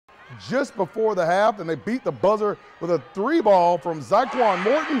just before the half, and they beat the buzzer with a 3-ball from Zyquan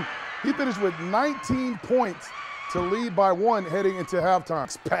Morton. He finished with 19 points to lead by 1 heading into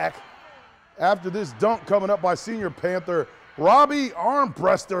halftime. Pack after this dunk coming up by senior Panther Robbie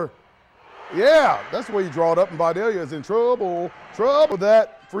Armbruster. Yeah, that's the way you draw it up, and Vidalia is in trouble. Trouble with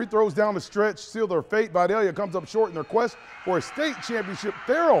that. Free throws down the stretch seal their fate. Vidalia comes up short in their quest for a state championship.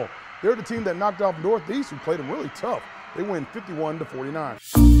 THERRELL, they're the team that knocked off Northeast, who played them really tough. They win 51-49.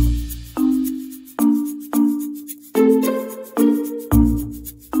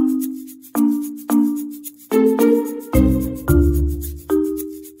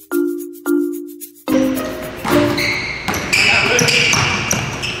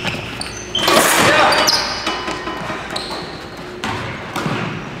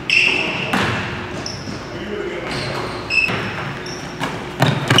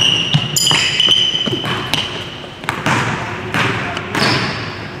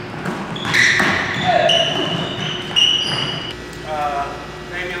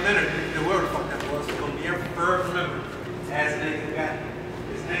 As an ankle got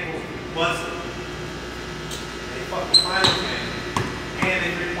his ankle busted. They fucking finals game. And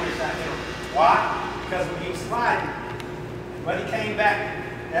they 3-point shot him. Why? Because when he was sliding, but he came back,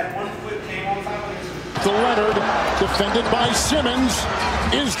 that one foot came on top of his. To Leonard, defended by Simmons.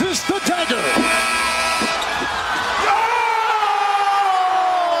 Is this the dagger?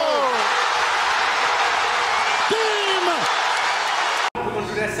 We're going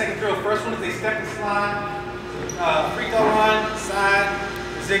to do that second drill. First one is they step and slide. Free throw line, side,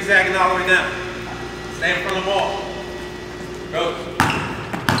 zigzagging all the way down. Stay in front of the ball. Go.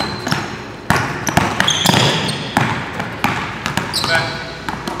 Back.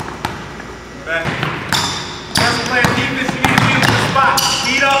 Back. First player defense, you need to get to the spot.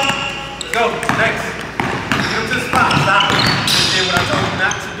 Speed up. Let's go. Next. Get him to the spot. Stop it. You did what I told you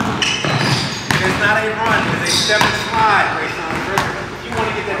not to do. It's not a run. It's a step and slide. If you want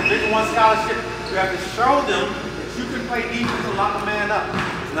to get that Division I scholarship, you have to show them that you can play defense and lock a man up.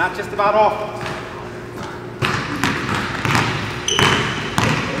 It's not just about offense.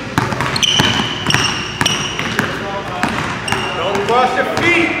 Don't rush your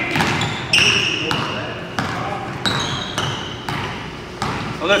feet.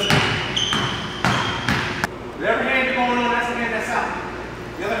 So listen. Whatever hand you're going on, that's the hand that's out.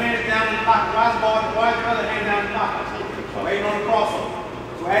 The other hand is down in the pocket. Wise ball, the other hand down in the pocket. Waiting on the crossover.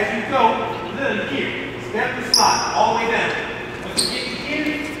 So as you go, then here, step the slide all the way down. Once you get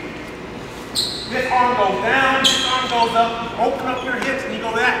here, this arm goes down, this arm goes up, open up your hips, and you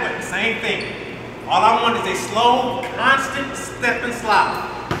go that way. Same thing. All I want is a slow, constant step and slide.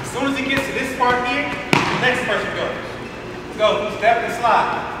 As soon as he gets to this part here, the next person goes. Let's go, step and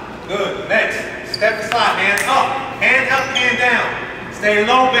slide. Good, next, step and slide, hands up, hand down. Stay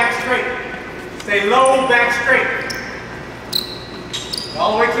low, back straight. Stay low, back straight.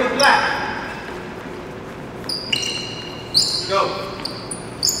 All the way to the black. Go.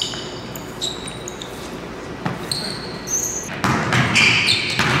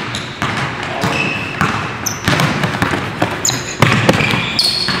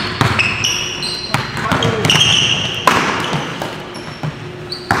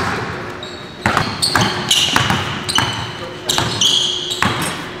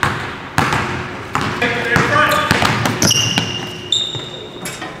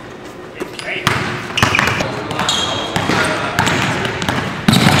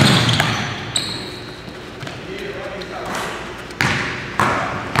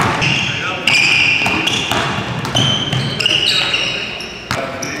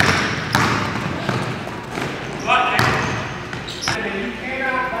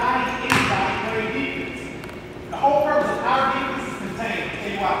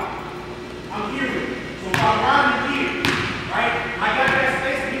 I'm here with you. So if I'm riding here, right, I got that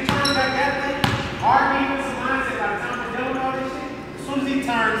space, and he turns back that way, our defensive mindset, by the time we're done with all this shit, as soon as he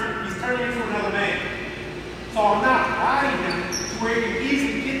turns, he's turning into another man. So I'm not riding him to where he can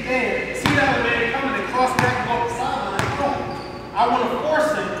easily get there, see that other man coming and cross back and go up the sideline. No. I want to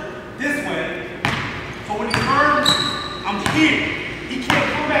force him this way. So when he turns, I'm here. He can't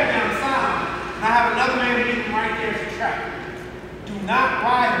come back down the sideline, and I have another man meeting right there as a trap. Do not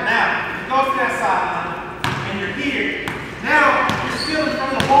ride him now. If you go to that sideline and you're here, now you're still in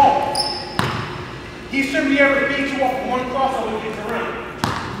front of the ball. He shouldn't be able to beat you off one crossover and get to rim.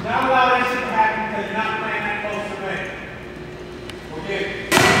 Do not allow that shit to happen because you're not playing that close to me.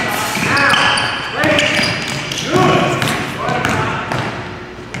 Okay. Now, great.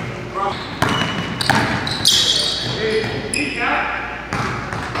 Good. He got it.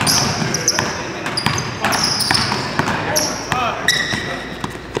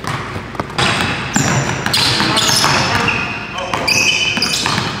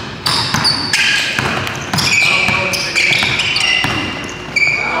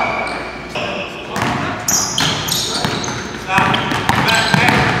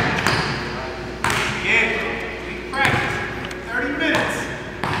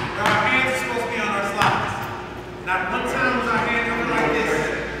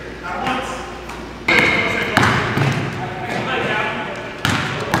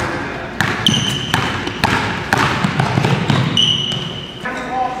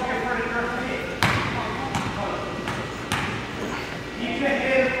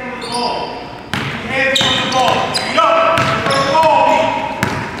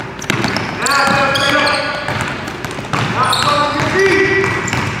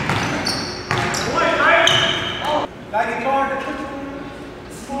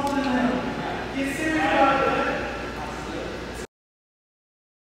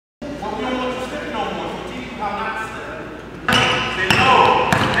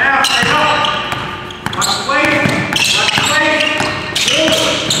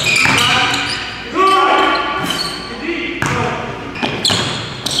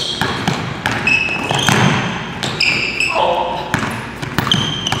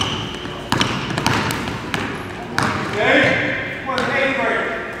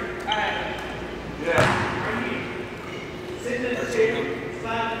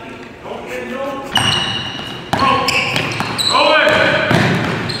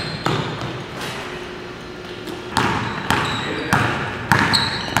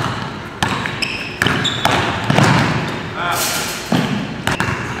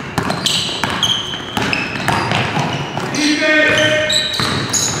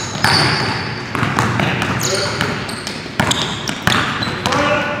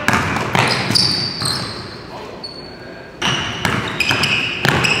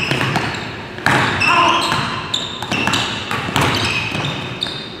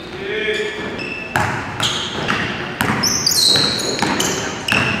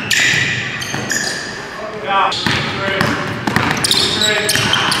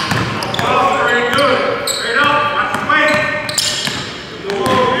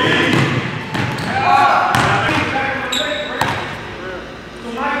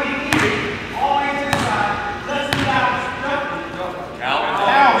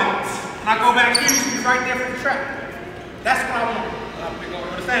 right here, you should be right there for the trap. That's what I want. You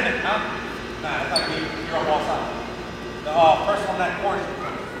understand that, huh? Nah, it's like you're on ball side. The first one that corner.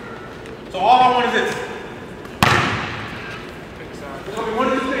 So all I want is this. It's gonna be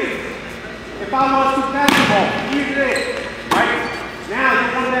one of two things. If I lost to basketball, here's it. Right? Now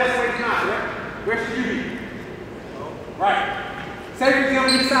you're one last way not. Where should you be? Right. Say for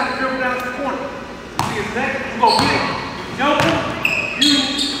example, you decide to dribble down to the corner. You see his neck, you go get it. You jump him, you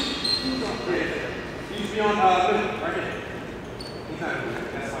should be on right here. He's not doing that.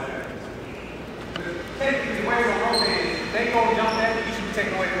 That's why that. Technically, the way it's gonna rotate is they go and jump that, you should be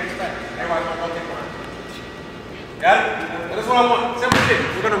taking away the next back. Everybody's gonna rotate around. Got it? That's what I want. Simple shit.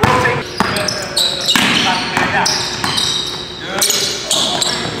 We're gonna rotate. Knock the man down. Good.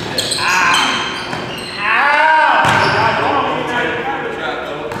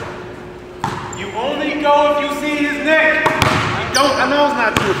 You only go if you see his neck. You don't. I know it's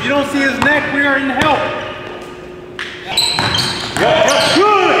not true. If you don't see his neck, we are in help. Good.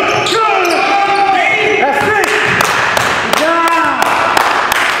 Good. That's it. Good job.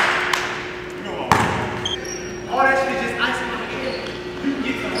 All that shit is just ice on the head. You can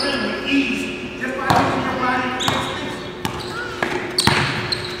get the rim with ease just by using your body against this.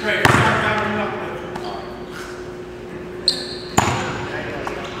 Great. Start driving up with it.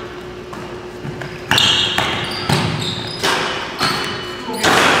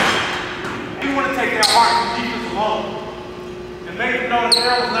 You want to take that heart from defense alone and make them know that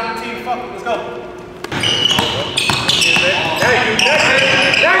Terrell was not the team to fuck with. Let's go.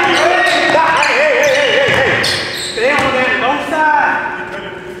 Stay on that low side.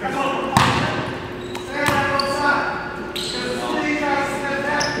 Come on. Stay on that low side. Because as soon as he tries to step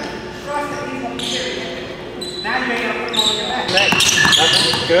back, trust that he's going to get it. Now you ain't going to put him on your back.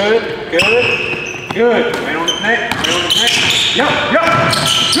 Good. Right on the neck. Yup.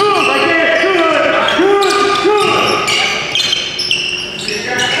 Good, right there. Good.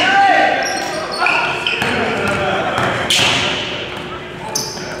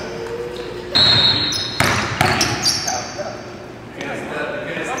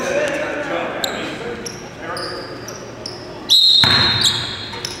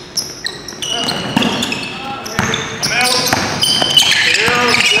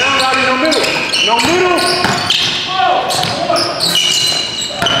 No middle.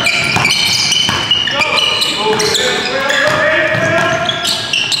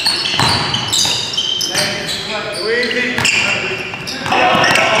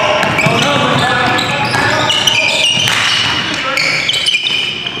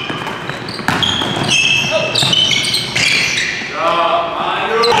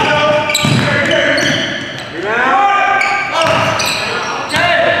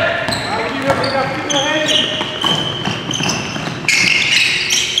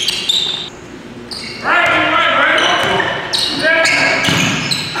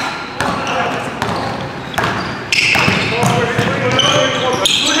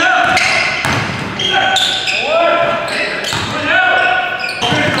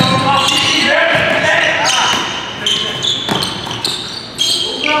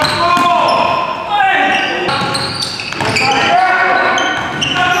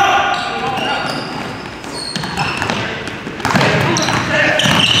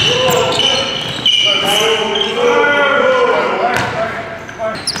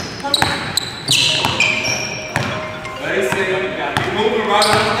 They say you got to be moving right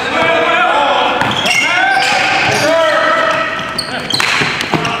on the